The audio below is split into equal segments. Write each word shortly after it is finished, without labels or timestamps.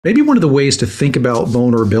Maybe one of the ways to think about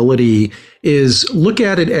vulnerability is look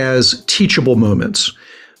at it as teachable moments.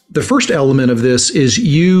 The first element of this is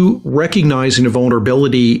you recognizing a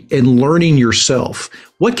vulnerability and learning yourself.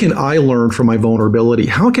 What can I learn from my vulnerability?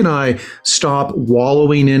 How can I stop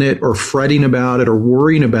wallowing in it or fretting about it or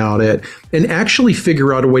worrying about it and actually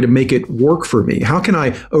figure out a way to make it work for me? How can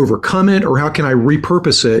I overcome it, or how can I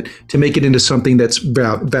repurpose it to make it into something that's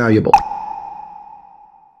valuable?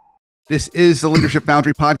 This is the Leadership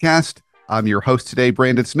Boundary Podcast. I'm your host today,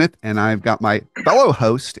 Brandon Smith, and I've got my fellow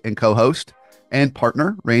host and co-host and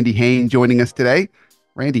partner, Randy Hain, joining us today.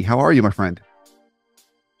 Randy, how are you, my friend?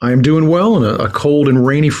 I am doing well on a cold and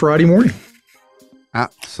rainy Friday morning.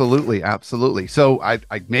 Absolutely, absolutely. So I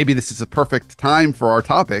maybe this is a perfect time for our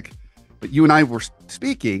topic, but you and I were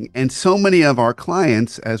speaking, and so many of our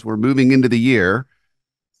clients, as we're moving into the year,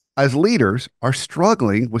 as leaders, are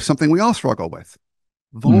struggling with something we all struggle with: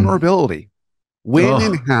 vulnerability. When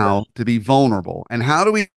and how to be vulnerable, and how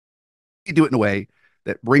do we do it in a way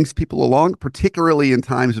that brings people along, particularly in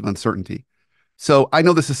times of uncertainty. So I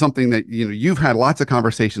know this is something that you've had lots of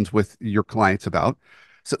conversations with your clients about.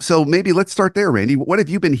 So maybe let's start there, Randy. What have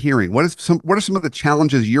you been hearing? What are some of the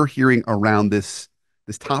challenges you're hearing around this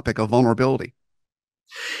topic of vulnerability?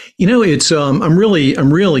 It's I'm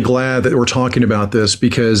really glad that we're talking about this,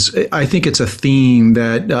 because I think it's a theme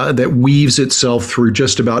that weaves itself through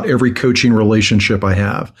just about every coaching relationship I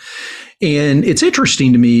have. And it's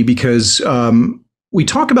interesting to me because we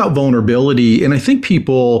talk about vulnerability, and I think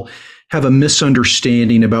people have a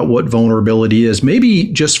misunderstanding about what vulnerability is. Maybe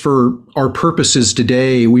just for our purposes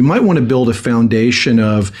today, we might want to build a foundation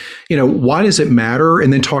of, why does it matter?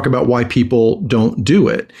 And then talk about why people don't do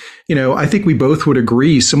it. I think we both would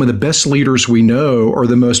agree some of the best leaders we know are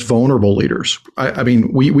the most vulnerable leaders. I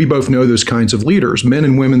mean, we both know those kinds of leaders, men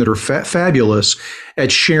and women that are fabulous at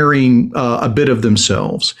sharing a bit of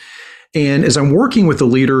themselves. And as I'm working with the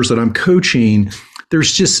leaders that I'm coaching,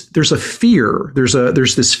 there's a fear.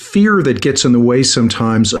 There's this fear that gets in the way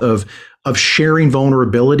sometimes of sharing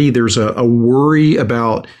vulnerability. There's a worry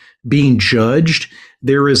about being judged.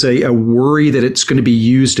 There is a worry that it's going to be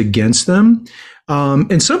used against them.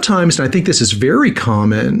 And sometimes, and I think this is very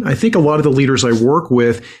common, I think a lot of the leaders I work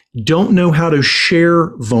with don't know how to share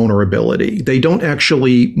vulnerability. They don't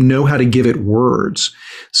actually know how to give it words.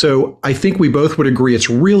 So I think we both would agree it's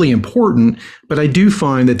really important, but I do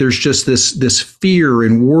find that there's just this fear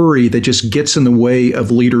and worry that just gets in the way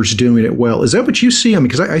of leaders doing it well. Is that what you see? I mean,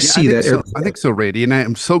 because I see that. So. I think so, Randy. And I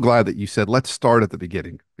am so glad that you said, let's start at the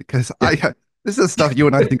beginning, because this is stuff you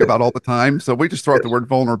and I think about all the time. So we just throw out the word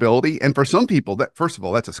vulnerability. And for some people, first of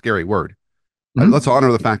all, that's a scary word. Mm-hmm. Let's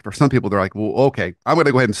honor the fact for some people, they're like, well, okay, I'm going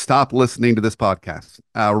to go ahead and stop listening to this podcast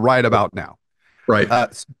right about now. Right.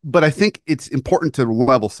 But I think it's important to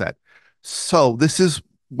level set. So this is,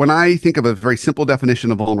 when I think of a very simple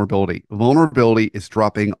definition of vulnerability, vulnerability is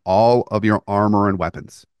dropping all of your armor and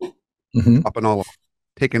weapons. Mm-hmm. Dropping all of them,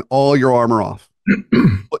 taking all your armor off,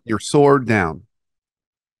 putting your sword down.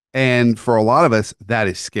 And for a lot of us, that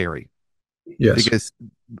is scary. Yes. Because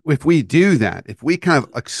if we do that, if we kind of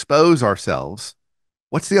expose ourselves,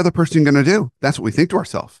 what's the other person going to do? That's what we think to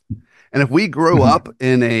ourselves. And if we grow up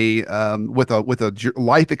in a with a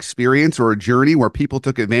life experience or a journey where people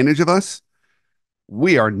took advantage of us,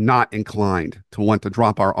 we are not inclined to want to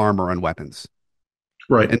drop our armor and weapons.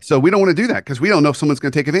 Right. And so we don't want to do that because we don't know if someone's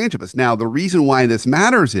going to take advantage of us. Now, the reason why this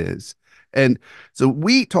matters is, and so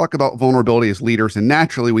we talk about vulnerability as leaders, and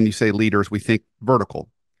naturally when you say leaders, we think vertical,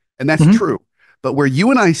 and that's true. But where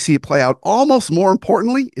you and I see it play out almost more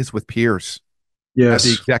importantly is with peers. Yes. At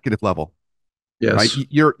the executive level. Yes. Right?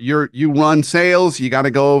 You run sales, you got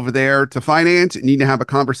to go over there to finance, you need to have a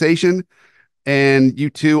conversation, and you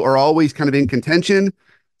two are always kind of in contention.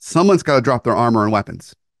 Someone's got to drop their armor and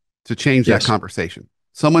weapons to change that conversation.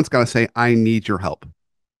 Someone's got to say, I need your help.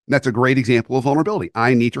 That's a great example of vulnerability.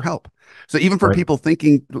 I need your help. So even for people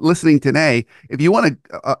listening today, if you want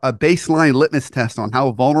a baseline litmus test on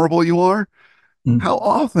how vulnerable you are, how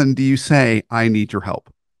often do you say, I need your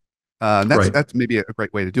help? That's maybe a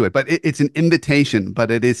great way to do it, but it's an invitation,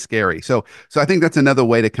 but it is scary. So I think that's another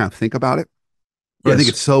way to kind of think about it. Yes. I think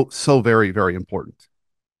it's so very, very important.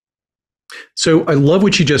 So I love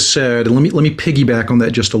what you just said, and let me piggyback on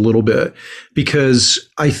that just a little bit, because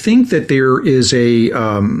I think that there's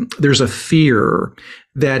a fear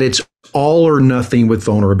that it's all or nothing with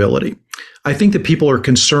vulnerability. I think that people are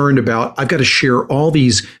concerned about, I've got to share all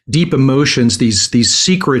these deep emotions, these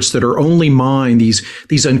secrets that are only mine,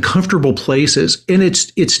 these uncomfortable places. And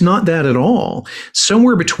it's not that at all.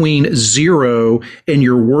 Somewhere between 0 and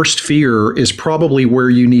your worst fear is probably where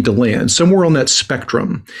you need to land, somewhere on that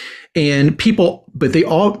spectrum. And people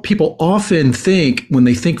often think when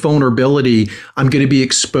they think vulnerability, I'm going to be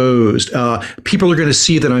exposed. People are going to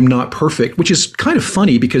see that I'm not perfect, which is kind of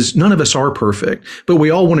funny because none of us are perfect, but we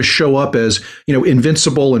all want to show up as,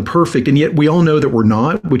 invincible and perfect. And yet we all know that we're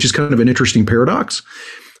not, which is kind of an interesting paradox.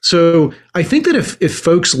 So I think that if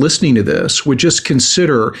folks listening to this would just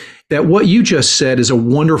consider that what you just said is a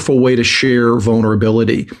wonderful way to share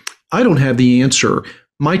vulnerability. I don't have the answer.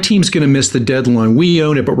 My team's going to miss the deadline. We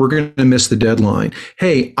own it, but we're going to miss the deadline.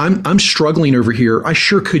 Hey, I'm struggling over here. I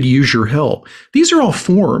sure could use your help. These are all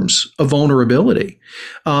forms of vulnerability.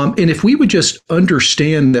 And if we would just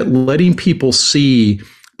understand that letting people see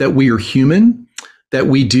that we are human, that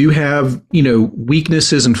we do have,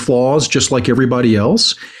 weaknesses and flaws just like everybody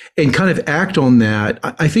else, and kind of act on that,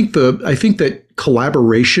 I think that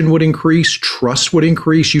collaboration would increase, trust would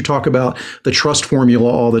increase. You talk about the trust formula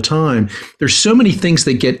all the time. There's so many things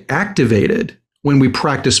that get activated when we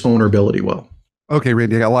practice vulnerability well. Okay,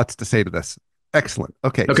 Randy, I got lots to say to this. Excellent.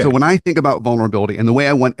 Okay. So when I think about vulnerability, and the way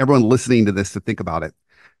I want everyone listening to this to think about it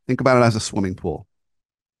as a swimming pool.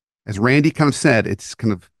 As Randy kind of said, it's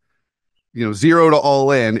kind of, zero to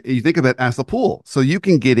all in. You think of it as the pool. So you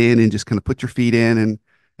can get in and just kind of put your feet in and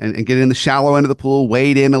get in the shallow end of the pool,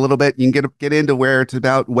 wade in a little bit. You can get into where it's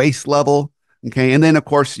about waist level. Okay. And then of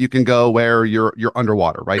course you can go where you're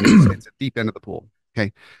underwater, right? It's a deep end of the pool.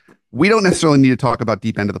 Okay. We don't necessarily need to talk about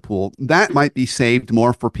deep end of the pool. That might be saved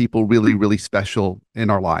more for people really, really special in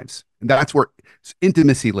our lives. And that's where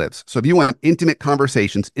intimacy lives. So if you want intimate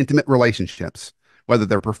conversations, intimate relationships, whether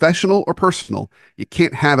they're professional or personal, you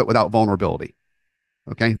can't have it without vulnerability.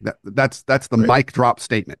 Okay. That's the mic drop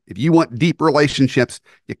statement. If you want deep relationships,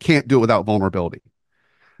 you can't do it without vulnerability.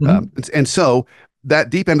 And so that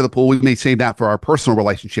deep end of the pool, we may save that for our personal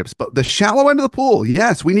relationships, but the shallow end of the pool,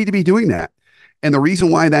 yes, we need to be doing that. And the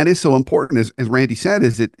reason why that is so important is, as Randy said,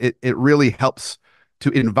 is it really helps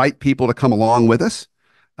to invite people to come along with us.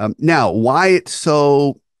 Now, why it's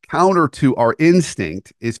so counter to our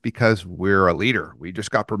instinct is because we're a leader. We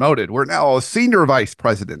just got promoted. We're now a senior vice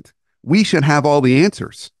president. We should have all the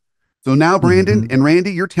answers. So now, Brandon and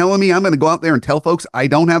Randy, you're telling me I'm going to go out there and tell folks I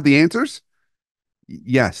don't have the answers?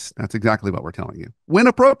 Yes, that's exactly what we're telling you, when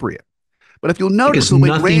appropriate. But if you'll notice, because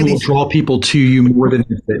nothing will draw people to you more than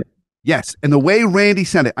anything. Yes, and the way Randy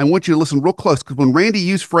said it, I want you to listen real close, because when Randy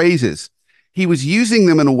used phrases, he was using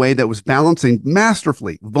them in a way that was balancing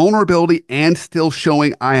masterfully vulnerability and still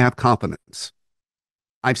showing I have confidence.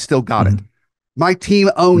 I've still got it. My team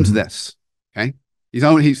owns this. Okay.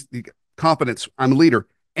 He's confidence. I'm a leader,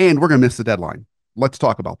 and we're going to miss the deadline. Let's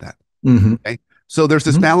talk about that. Okay. So there's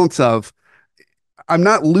this balance of, I'm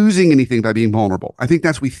not losing anything by being vulnerable. I think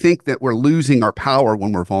we think that we're losing our power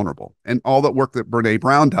when we're vulnerable. And all that work that Brene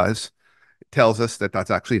Brown does tells us that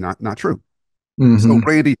that's actually not true. So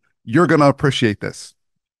Randy, you're going to appreciate this.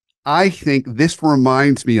 I think this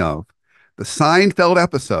reminds me of the Seinfeld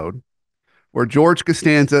episode where George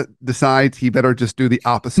Costanza decides he better just do the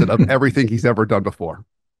opposite of everything he's ever done before.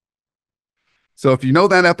 So if you know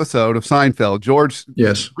that episode of Seinfeld, George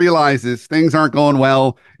realizes things aren't going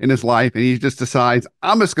well in his life, and he just decides,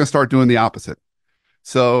 I'm just going to start doing the opposite.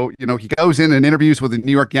 So, he goes in and interviews with the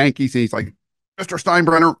New York Yankees, and he's like, Mr.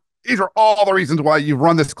 Steinbrenner, these are all the reasons why you've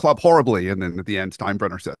run this club horribly. And then at the end,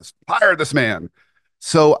 Steinbrenner says, hire this man.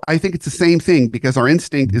 So I think it's the same thing, because our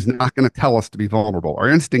instinct is not going to tell us to be vulnerable. Our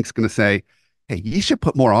instinct's going to say, hey, you should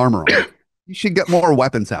put more armor on. You should get more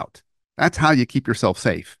weapons out. That's how you keep yourself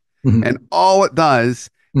safe. And all it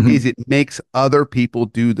does is it makes other people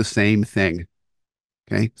do the same thing.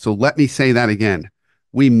 Okay. So let me say that again.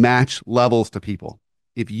 We match levels to people.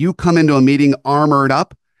 If you come into a meeting armored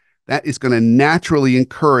up, that is going to naturally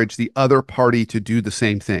encourage the other party to do the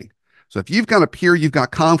same thing. So if you've got a peer you've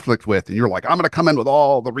got conflict with, and you're like, I'm going to come in with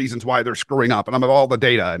all the reasons why they're screwing up, and I'm with all the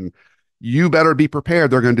data, and you better be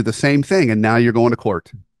prepared, they're going to do the same thing. And now you're going to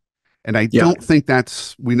court. And I don't think I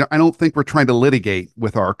don't think we're trying to litigate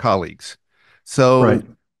with our colleagues. So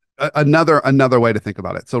another way to think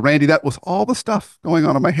about it. So Randy, that was all the stuff going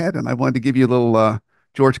on in my head. And I wanted to give you a little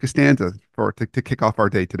George Costanza to kick off our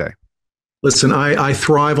day today. Listen, I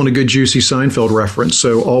thrive on a good juicy Seinfeld reference.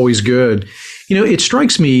 So always good. It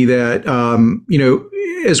strikes me that,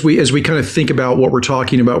 as we kind of think about what we're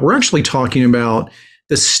talking about, we're actually talking about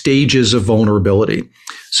the stages of vulnerability.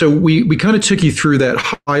 So we kind of took you through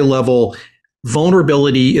that high level.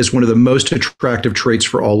 Vulnerability is one of the most attractive traits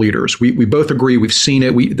for all leaders. We both agree. We've seen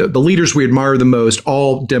it. The leaders we admire the most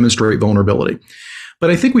all demonstrate vulnerability. But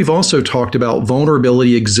I think we've also talked about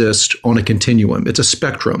vulnerability exists on a continuum. It's a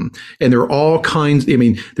spectrum, and there are all kinds. I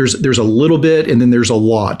mean, there's a little bit, and then there's a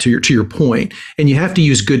lot. To your point, and you have to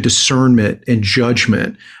use good discernment and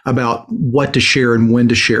judgment about what to share and when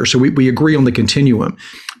to share. So we agree on the continuum.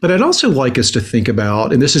 But I'd also like us to think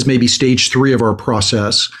about, and this is maybe stage 3 of our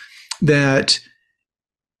process, that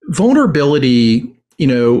vulnerability,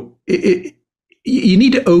 you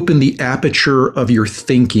need to open the aperture of your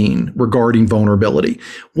thinking regarding vulnerability.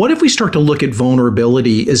 What if we start to look at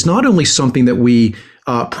vulnerability as not only something that we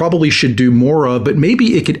probably should do more of, but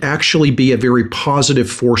maybe it could actually be a very positive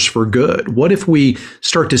force for good? What if we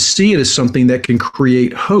start to see it as something that can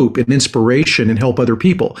create hope and inspiration and help other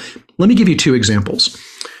people? Let me give you 2 examples.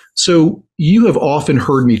 So you have often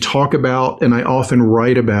heard me talk about, and I often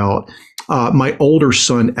write about, my older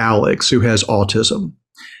son, Alex, who has autism.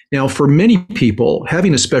 Now, for many people,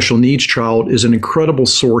 having a special needs child is an incredible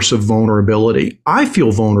source of vulnerability. I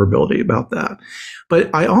feel vulnerability about that.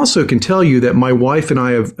 But I also can tell you that my wife and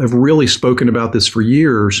I have really spoken about this for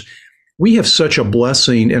years. We have such a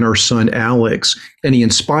blessing in our son, Alex, and he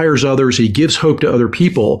inspires others. He gives hope to other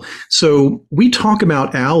people. So we talk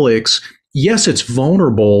about Alex. Yes, it's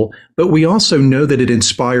vulnerable, but we also know that it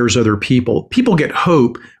inspires other people. People get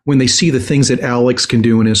hope when they see the things that Alex can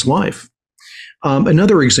do in his life.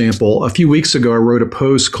 Another example, a few weeks ago, I wrote a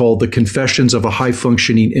post called The Confessions of a High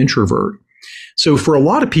Functioning Introvert. So for a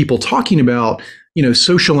lot of people, talking about,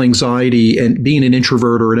 social anxiety and being an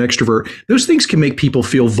introvert or an extrovert, those things can make people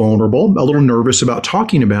feel vulnerable, a little nervous about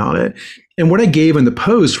talking about it. And what I gave in the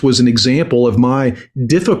post was an example of my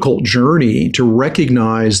difficult journey to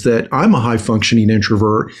recognize that I'm a high functioning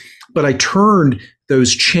introvert, but I turned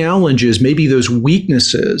those challenges, maybe those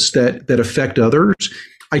weaknesses that affect others,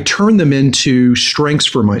 I turned them into strengths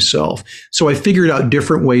for myself. So I figured out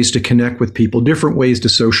different ways to connect with people, different ways to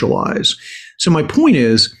socialize. So my point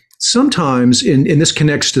is, sometimes, and this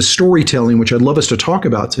connects to storytelling, which I'd love us to talk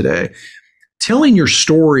about today, telling your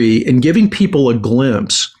story and giving people a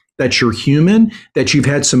glimpse that you're human, that you've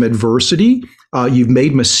had some adversity, you've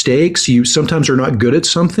made mistakes, you sometimes are not good at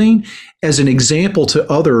something, as an example to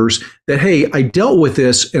others that, hey, I dealt with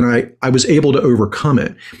this and I was able to overcome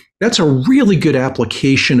it. That's a really good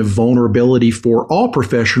application of vulnerability for all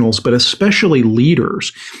professionals, but especially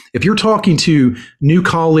leaders. If you're talking to new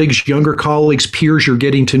colleagues, younger colleagues, peers you're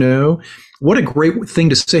getting to know, what a great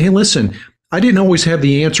thing to say, hey, listen, I didn't always have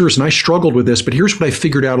the answers and I struggled with this, but here's what I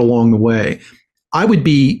figured out along the way. I would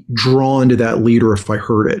be drawn to that leader if I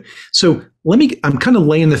heard it. So I'm kind of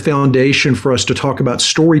laying the foundation for us to talk about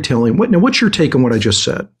storytelling. What's your take on what I just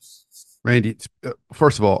said? Randy,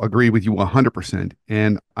 first of all, agree with you 100%.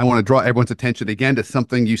 And I want to draw everyone's attention again to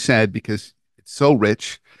something you said because it's so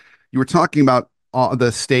rich. You were talking about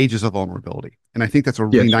the stages of vulnerability. And I think that's a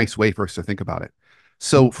really nice way for us to think about it.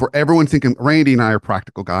 So for everyone thinking, Randy and I are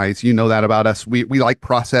practical guys, you know that about us. We like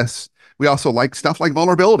process. We also like stuff like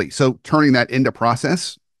vulnerability. So turning that into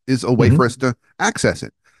process is a way for us to access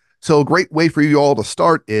it. So a great way for you all to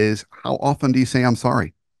start is, how often do you say, I'm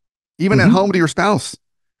sorry? Even at home to your spouse.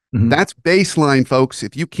 That's baseline, folks.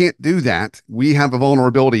 If you can't do that, we have a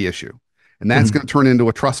vulnerability issue, and that's going to turn into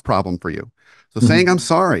a trust problem for you. So saying, I'm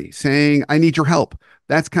sorry, saying, I need your help,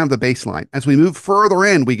 that's kind of the baseline. As we move further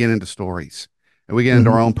in, we get into stories, and we get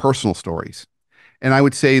into our own personal stories. And I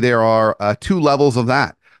would say there are 2 levels of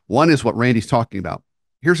that. One is what Randy's talking about.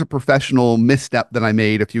 Here's a professional misstep that I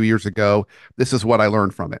made a few years ago. This is what I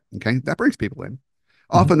learned from it. Okay. That brings people in.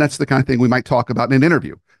 Often that's the kind of thing we might talk about in an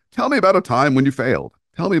interview. Tell me about a time when you failed.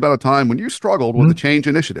 Tell me about a time when you struggled with a change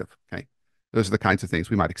initiative. Okay. Those are the kinds of things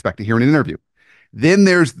we might expect to hear in an interview. Then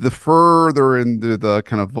there's the further into the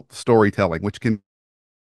kind of storytelling, which can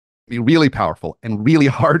be really powerful and really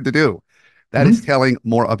hard to do. That is telling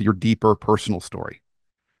more of your deeper personal story.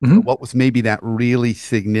 So what was maybe that really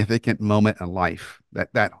significant moment in life,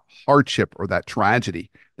 that hardship or that tragedy,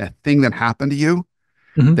 that thing that happened to you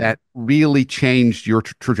that really changed your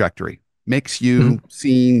trajectory, makes you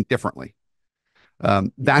seen differently.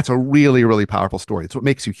 That's a really, really powerful story. It's what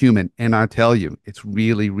makes you human. And I tell you, it's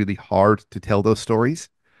really, really hard to tell those stories.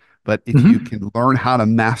 But if you can learn how to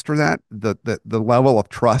master that, the level of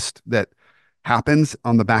trust that happens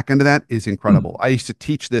on the back end of that is incredible. I used to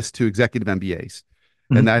teach this to executive MBAs,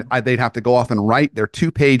 and they'd have to go off and write their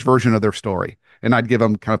 2-page version of their story. And I'd give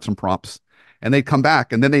them kind of some prompts, and they'd come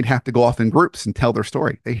back, and then they'd have to go off in groups and tell their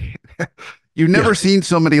story. You've never seen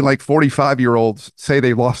so many like 45-year-olds say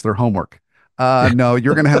they lost their homework. No,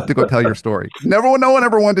 you're going to have to go tell your story. No one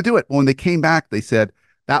ever wanted to do it. When they came back, they said,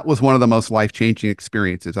 that was one of the most life-changing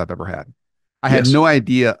experiences I've ever had. I had no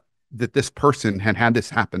idea that this person had this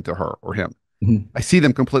happen to her or him. I see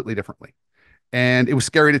them completely differently. And it was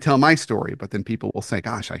scary to tell my story, but then people will say,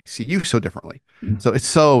 "Gosh, I see you so differently." So it's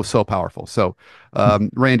so so powerful. So,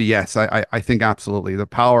 Randy, yes, I think absolutely the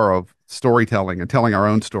power of storytelling and telling our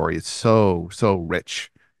own story is so so rich,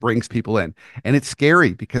 brings people in, and it's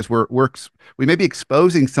scary because we may be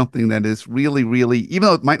exposing something that is really really, even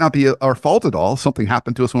though it might not be our fault at all, something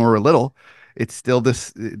happened to us when we were little. It's still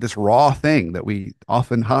this raw thing that we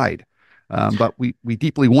often hide. But we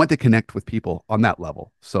deeply want to connect with people on that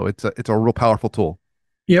level. So it's a real powerful tool.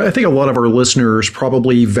 Yeah, I think a lot of our listeners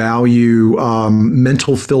probably value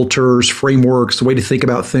mental filters, frameworks, the way to think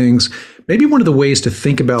about things. Maybe one of the ways to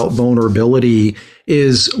think about vulnerability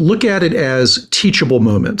is look at it as teachable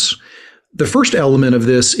moments. The first element of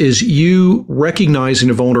this is you recognizing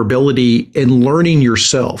a vulnerability and learning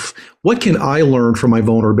yourself. What can I learn from my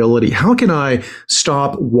vulnerability? How can I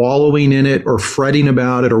stop wallowing in it or fretting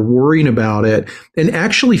about it or worrying about it and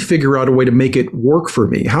actually figure out a way to make it work for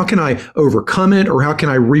me? How can I overcome it, or how can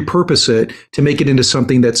I repurpose it to make it into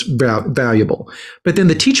something that's valuable? But then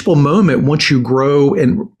the teachable moment, once you grow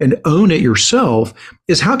and own it yourself,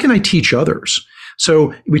 is how can I teach others?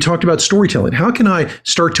 So we talked about storytelling. How can I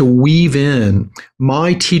start to weave in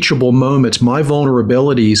my teachable moments, my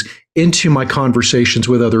vulnerabilities into my conversations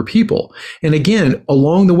with other people? And again,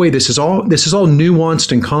 along the way, this is all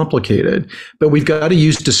nuanced and complicated, but we've got to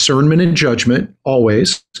use discernment and judgment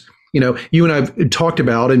always. You and I've talked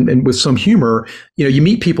about, and with some humor, you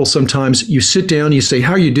meet people sometimes, you sit down, you say,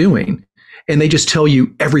 "How are you doing?" And they just tell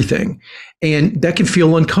you everything. And that can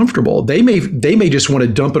feel uncomfortable. They may just want to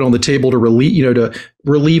dump it on the table to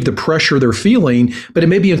relieve the pressure they're feeling, but it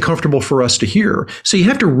may be uncomfortable for us to hear. So you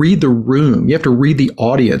have to read the room. You have to read the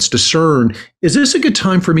audience, discern, is this a good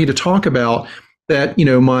time for me to talk about that,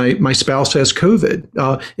 my spouse has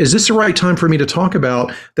COVID? Is this the right time for me to talk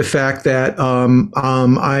about the fact that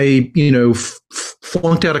I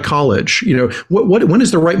flunked out of college? When is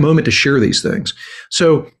the right moment to share these things?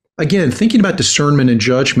 So again, thinking about discernment and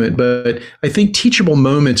judgment, but I think teachable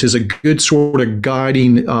moments is a good sort of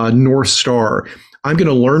guiding North Star. I'm going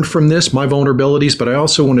to learn from this, my vulnerabilities, but I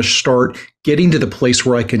also want to start getting to the place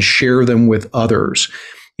where I can share them with others.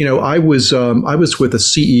 I was with a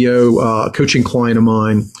CEO, coaching client of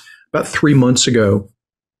mine about 3 months ago,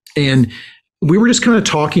 and we were just kind of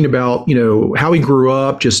talking about, how he grew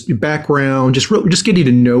up, just background, just getting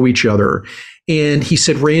to know each other. And he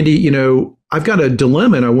said, "Randy, I've got a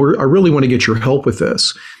dilemma, and I really want to get your help with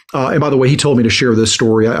this." And by the way, he told me to share this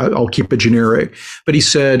story. I'll keep it generic. But he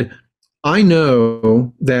said, "I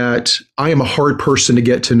know that I am a hard person to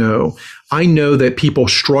get to know. I know that people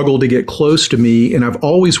struggle to get close to me, and I've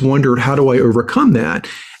always wondered, how do I overcome that?"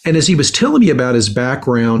 And as he was telling me about his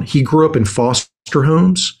background, he grew up in foster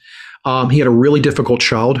homes. He had a really difficult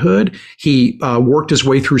childhood. He worked his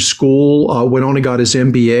way through school, went on and got his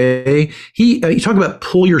MBA. He talked about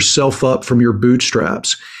pull yourself up from your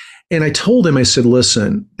bootstraps. And I told him, I said,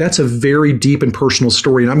 "Listen, that's a very deep and personal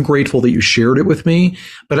story, and I'm grateful that you shared it with me,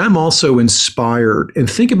 but I'm also inspired. And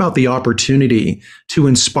think about the opportunity to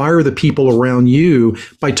inspire the people around you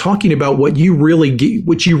by talking about what you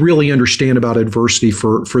really understand about adversity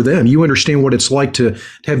for them. You understand what it's like to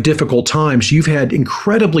have difficult times. You've had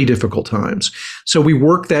incredibly difficult times." So we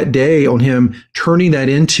worked that day on him turning that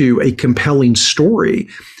into a compelling story.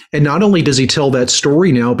 And not only does he tell that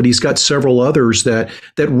story now, but he's got several others that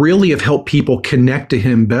really have helped people connect to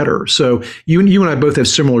him better. So you and I both have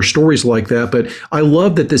similar stories like that. But I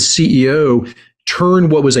love that the CEO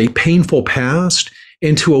turned what was a painful past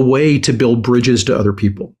into a way to build bridges to other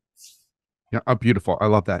people. Yeah, beautiful. I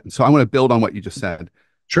love that. And so I want to build on what you just said,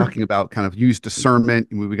 Sure. talking about kind of use discernment.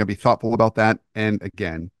 And we got to be thoughtful about that. And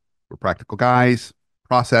again, we're practical guys,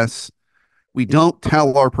 process. We don't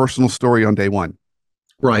tell our personal story on day one.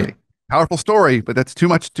 Right. Powerful story, but that's too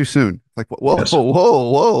much too soon. Like, whoa, Yes.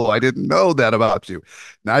 whoa, I didn't know that about you.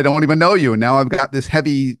 Now I don't even know you. And now I've got this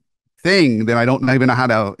heavy thing that I don't even know how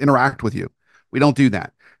to interact with you. We don't do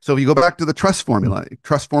that. So if you go back to the trust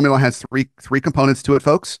formula has three components to it,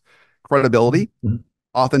 folks: credibility, Mhm.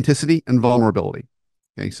 authenticity, and vulnerability.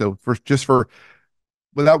 Okay. So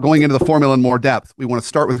without going into the formula in more depth, we want to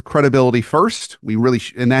start with credibility first.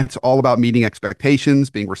 And that's all about meeting expectations,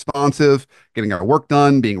 being responsive, getting our work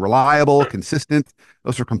done, being reliable, consistent.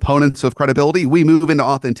 Those are components of credibility. We move into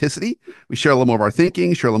authenticity. We share a little more of our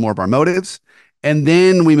thinking, share a little more of our motives, and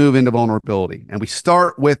then we move into vulnerability. And we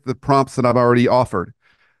start with the prompts that I've already offered.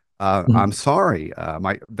 I'm sorry,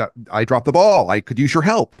 I dropped the ball. I could use your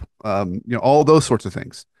help. All those sorts of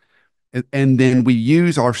things. And then we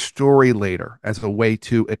use our story later as a way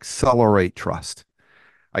to accelerate trust.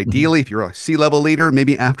 Mhm. Ideally, if you're a C-level leader,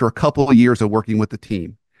 maybe after a couple of years of working with the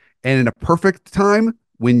team. And in a perfect time,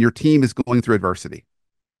 when your team is going through adversity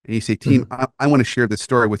and you say, team, Mhm. I want to share this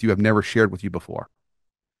story with you I've never shared with you before.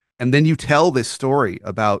 And then you tell this story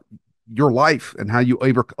about your life and how you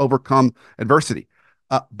overcome adversity.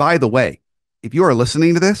 By the way, if you are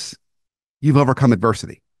listening to this, you've overcome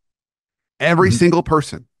adversity. Every Mhm. single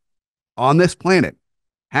person on this planet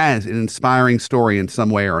has an inspiring story in some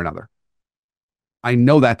way or another. I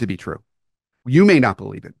know that to be true. You may not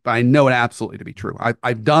believe it, but I know it absolutely to be true.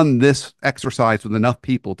 I've done this exercise with enough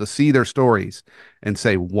people to see their stories and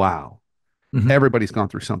say, wow, Mhm. everybody's gone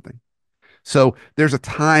through something. So there's a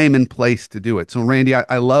time and place to do it. So Randy,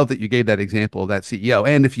 I love that you gave that example of that CEO.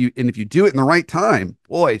 And if you do it in the right time,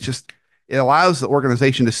 boy, it allows the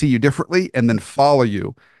organization to see you differently and then follow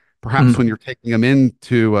you, perhaps Mhm. when you're taking them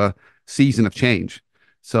into a season of change.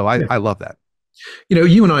 So I, Yeah. I love that.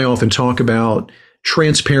 You and I often talk about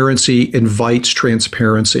transparency invites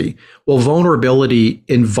transparency. Well, vulnerability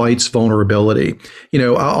invites vulnerability.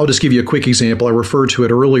 I'll just give you a quick example. I referred to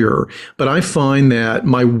it earlier, but I find that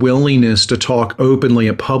my willingness to talk openly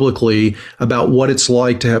and publicly about what it's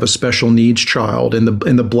like to have a special needs child and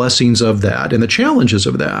the blessings of that and the challenges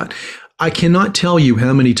of that. I cannot tell you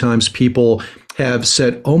how many times people have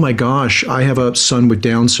said, "Oh my gosh, I have a son with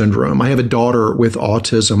Down syndrome. I have a daughter with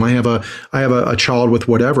autism. I have a child with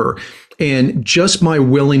whatever." And just my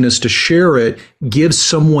willingness to share it gives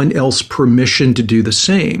someone else permission to do the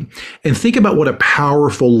same. And think about what a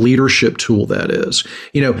powerful leadership tool that is.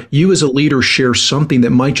 You as a leader share something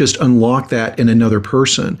that might just unlock that in another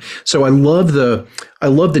person. So I love the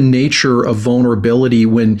nature of vulnerability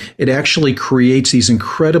when it actually creates these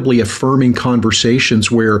incredibly affirming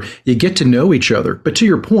conversations where you get to know each other. But to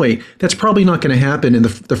your point, that's probably not going to happen in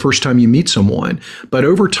the first time you meet someone. But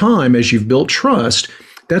over time, as you've built trust,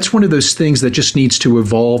 that's one of those things that just needs to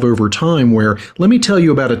evolve over time where let me tell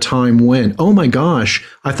you about a time when, oh my gosh,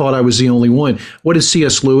 I thought I was the only one. What does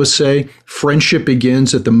C.S. Lewis say? Friendship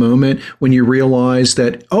begins at the moment when you realize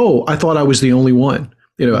that, oh, I thought I was the only one.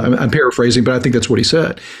 Mm. I'm paraphrasing, but I think that's what he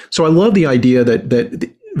said. So I love the idea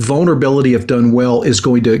that vulnerability, if done well, is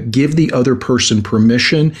going to give the other person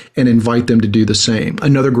permission and invite them to do the same.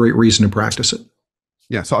 Another great reason to practice it.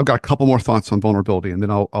 Yeah, so I've got a couple more thoughts on vulnerability, and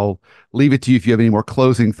then I'll leave it to you if you have any more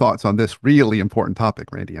closing thoughts on this really important topic,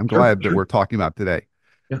 Randy. I'm Sure, glad that sure. we're talking about today.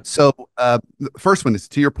 Yeah. So the first one is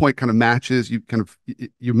to your point, kind of matches.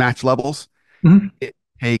 You match levels. Mhm. It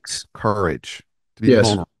takes courage to be Yes.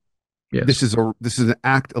 vulnerable. Yes. This is an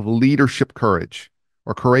act of leadership courage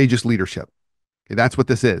or courageous leadership. Okay, that's what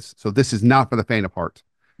this is. So this is not for the faint of heart.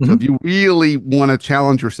 So if Mhm. you really want to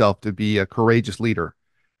challenge yourself to be a courageous leader,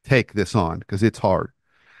 take this on because it's hard.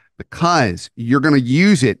 Because you're going to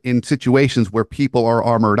use it in situations where people are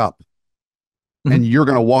armored up and Mhm. you're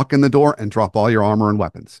going to walk in the door and drop all your armor and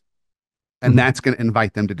weapons. And Mhm. that's going to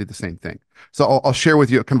invite them to do the same thing. So I'll share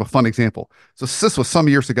with you kind of a fun example. So this was some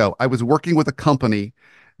years ago. I was working with a company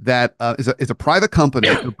that is a private company.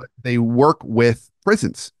 But they work with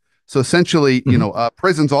prisons. So essentially, Mhm.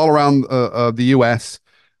 prisons all around the U.S.,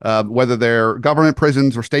 whether they're government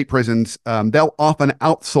prisons or state prisons, they'll often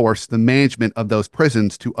outsource the management of those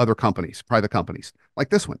prisons to other companies, private companies like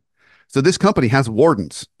this one. So this company has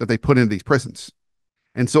wardens that they put into these prisons.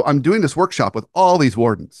 And so I'm doing this workshop with all these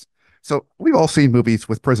wardens. So we've all seen movies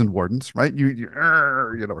with prison wardens, right?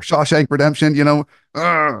 Shawshank Redemption,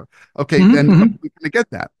 okay, Mhm. and Mhm. we kind of get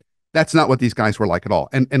that. That's not what these guys were like at all.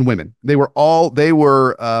 And women, they were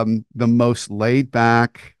the most laid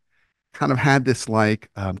back, kind of had this like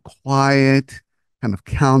quiet, kind of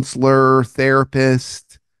counselor,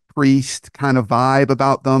 therapist, priest kind of vibe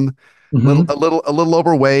about them. Mhm. A little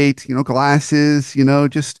overweight, glasses,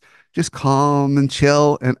 just calm and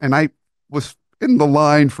chill. And I was in the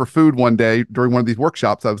line for food one day during one of these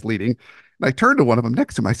workshops I was leading. And I turned to one of them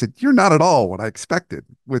next to him. I said, "You're not at all what I expected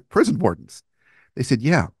with prison wardens." They said,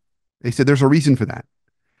 "Yeah." They said, "There's a reason for that."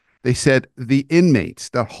 They said the inmates,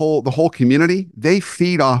 the whole community, they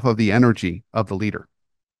feed off of the energy of the leader.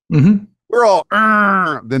 Mhm. We're all,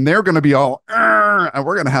 then they're going to be all, and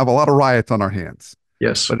we're going to have a lot of riots on our hands.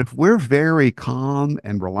 Yes. But if we're very calm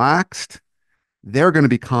and relaxed, they're going to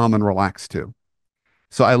be calm and relaxed too.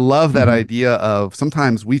 So I love that Mhm. idea of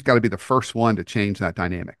sometimes we've got to be the first one to change that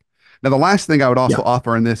dynamic. Now, the last thing I would also Yeah.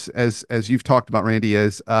 offer in this, as you've talked about, Randy,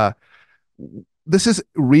 is this is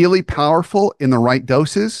really powerful in the right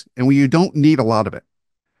doses, and you don't need a lot of it.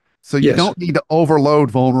 So you Yes. don't need to overload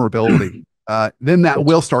vulnerability. Then that Yes.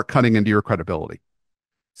 will start cutting into your credibility.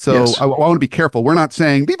 So Yes. I want to be careful. We're not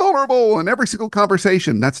saying be vulnerable in every single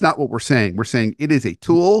conversation. That's not what we're saying. We're saying it is a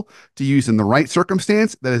tool to use in the right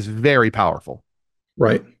circumstance that is very powerful.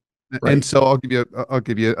 Right. And Right. so I'll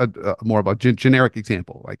give you a more of a generic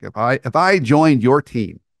example. Like if I joined your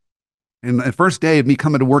team, and the first day of me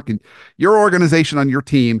coming to work in your organization on your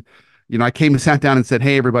team, I came and sat down and said,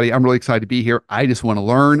 "Hey, everybody, I'm really excited to be here. I just want to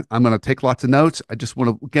learn. I'm going to take lots of notes. I just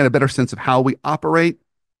want to get a better sense of how we operate.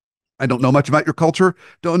 I don't know much about your culture,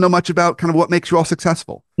 don't know much about kind of what makes you all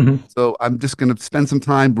successful. Hmm. So I'm just going to spend some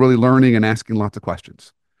time really learning and asking lots of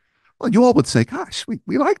questions." Well, you all would say, "Gosh,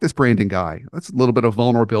 we like this Brandon guy. That's a little bit of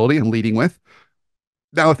vulnerability I'm leading with."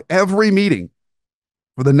 Now, if every meeting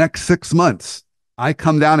for the next 6 months, I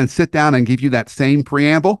come down and sit down and give you that same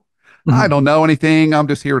preamble, "I Hmm. don't know anything. I'm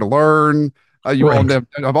just here to learn. You all Right.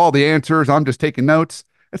 have all the answers. I'm just taking notes."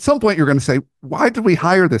 At some point, you're going to say, "Why did we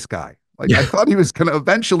hire this guy? Like, I Yeah. thought he was going to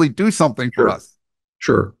eventually do something for Sure. us."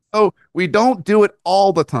 Sure. So we don't do it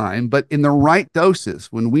all the time, but in the right doses,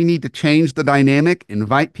 when we need to change the dynamic,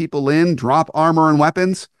 invite people in, drop armor and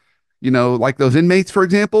weapons, like those inmates, for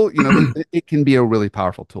example, it can be a really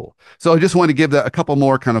powerful tool. So I just want to give a couple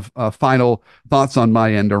more kind of final thoughts on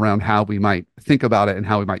my end around how we might think about it and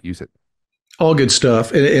how we might use it. All good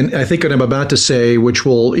stuff. And I think what I'm about to say, which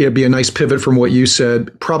will be a nice pivot from what you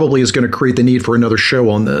said, probably is going to create the need for another show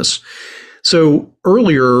on this. So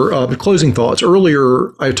earlier, closing thoughts.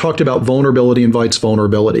 Earlier, I talked about vulnerability invites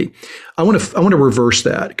vulnerability. I want to reverse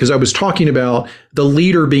that because I was talking about the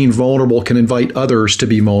leader being vulnerable can invite others to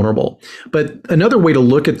be vulnerable. But another way to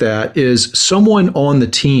look at that is someone on the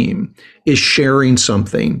team is sharing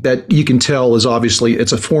something that you can tell is obviously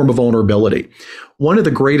it's a form of vulnerability. One of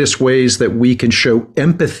the greatest ways that we can show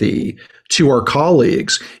empathy to our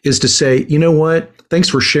colleagues is to say, you know what? Thanks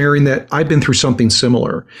for sharing that. I've been through something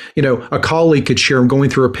similar. A colleague could share, I'm going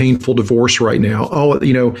through a painful divorce right now. Oh,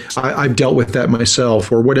 I've dealt with that myself,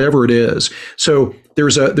 or whatever it is. So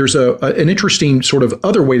there's an interesting sort of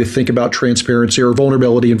other way to think about transparency or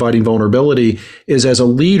vulnerability, inviting vulnerability is as a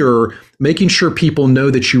leader, making sure people know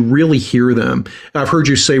that you really hear them. I've heard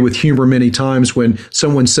you say with humor many times when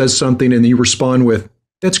someone says something and you respond with,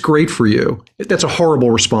 "That's great for you." That's a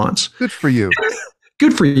horrible response. Good for you.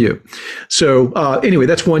 Good for you. So anyway,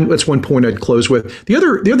 that's one point I'd close with. The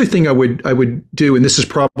other thing I would do, and this is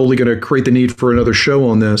probably going to create the need for another show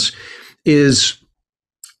on this, is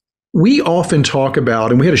we often talk about,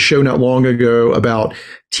 and we had a show not long ago about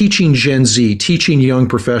teaching Gen Z, teaching young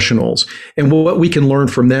professionals, and what we can learn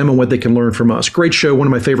from them and what they can learn from us. Great show, one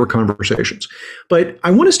of my favorite conversations. But I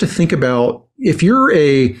want us to think about if you're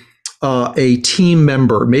a team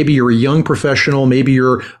member, maybe you're a young professional, maybe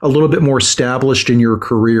you're a little bit more established in your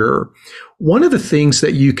career. One of the things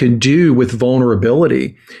that you can do with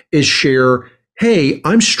vulnerability is share, "Hey,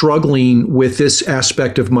 I'm struggling with this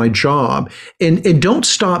aspect of my job." And don't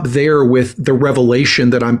stop there with the revelation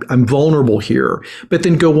that I'm vulnerable here, but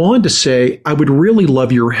then go on to say, "I would really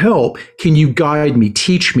love your help. Can you guide me,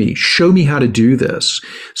 teach me, show me how to do this?"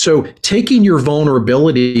 So taking your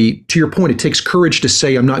vulnerability, to your point, it takes courage to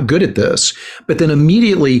say, "I'm not good at this," but then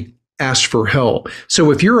immediately ask for help. So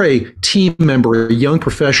if you're a team member, a young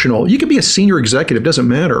professional, you could be a senior executive, doesn't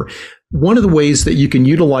matter. One of the ways that you can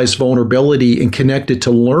utilize vulnerability and connect it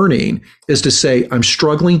to learning is to say, "I'm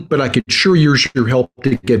struggling, but I could sure use your help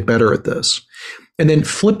to get better at this." And then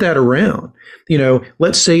flip that around.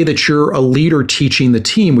 Let's say that you're a leader teaching the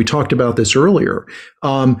team. We talked about this earlier.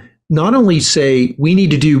 Not only say, "We need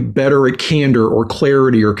to do better at candor or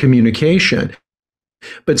clarity or communication,"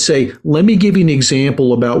 but say, "Let me give you an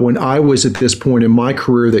example about when I was at this point in my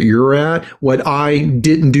career that you're at, what I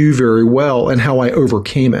didn't do very well and how I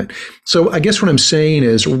overcame it." So I guess what I'm saying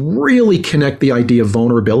is really connect the idea of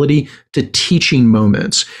vulnerability to teaching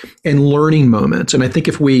moments and learning moments. And I think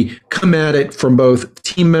if we come at it from both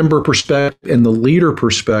team member perspective and the leader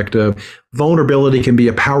perspective, vulnerability can be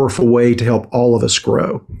a powerful way to help all of us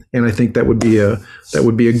grow. And I think that would be a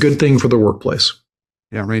good thing for the workplace.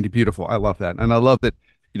 Yeah, Randy, beautiful. I love that. And I love that,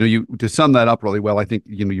 you to sum that up really well, I think,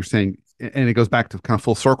 you're saying, and it goes back to kind of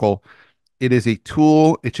full circle, it is a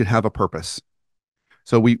tool, it should have a purpose.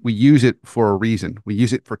 So we use it for a reason. We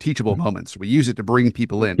use it for teachable moments. We use it to bring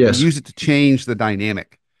people in. We Yes. use it to change the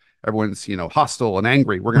dynamic. Everyone's, hostile and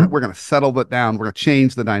angry. We're gonna settle that down. We're gonna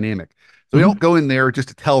change the dynamic. So we don't Mm-hmm. go in there just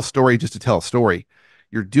to tell a story, just to tell a story.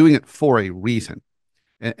 You're doing it for a reason.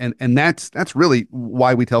 And that's really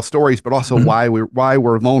why we tell stories, but also Mm-hmm. why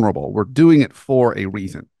we're vulnerable. We're doing it for a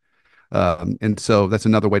reason. And so that's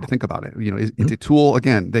another way to think about it. It's a tool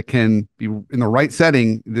again that can be in the right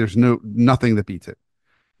setting. There's nothing that beats it.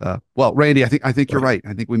 Well, Randy, I think you're Right.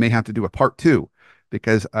 right. I think we may have to do a part two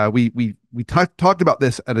because we talked about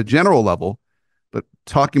this at a general level, but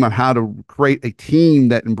talking about how to create a team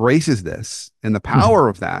that embraces this and the Mm-hmm. power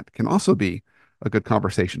of that can also be a good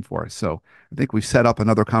conversation for us. So I think we've set up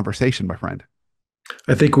another conversation, my friend.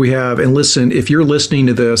 I think we have. And listen, if you're listening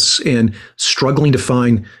to this and struggling to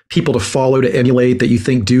find people to follow, to emulate that you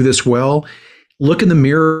think do this well, look in the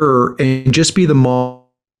mirror and just be the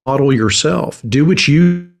model yourself. Do what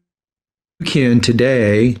you can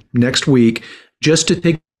today, next week, just to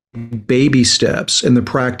take baby steps in the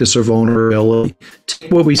practice of vulnerability.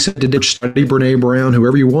 Take what we said to study Brene Brown,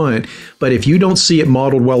 whoever you want. But if you don't see it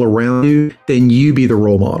modeled well around you, then you be the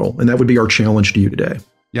role model. And that would be our challenge to you today.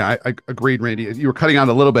 Yeah, I agreed, Randy. You were cutting out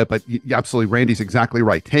a little bit, but absolutely, Randy's exactly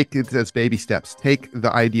right. Take it as baby steps. Take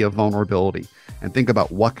the idea of vulnerability and think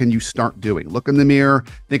about what can you start doing. Look in the mirror.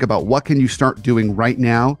 Think about what can you start doing right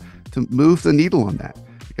now to move the needle on that.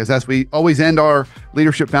 Because as we always end our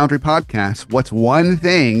Leadership Boundary podcast, what's one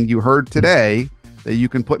thing you heard today that you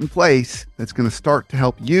can put in place that's going to start to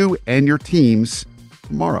help you and your teams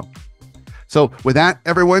tomorrow? So with that,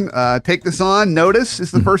 everyone, take this on. Notice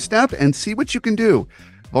is the first step and see what you can do.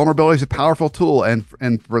 Vulnerability is a powerful tool, and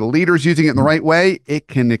for the leaders using it in the right way, it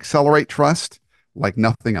can accelerate trust like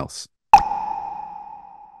nothing else.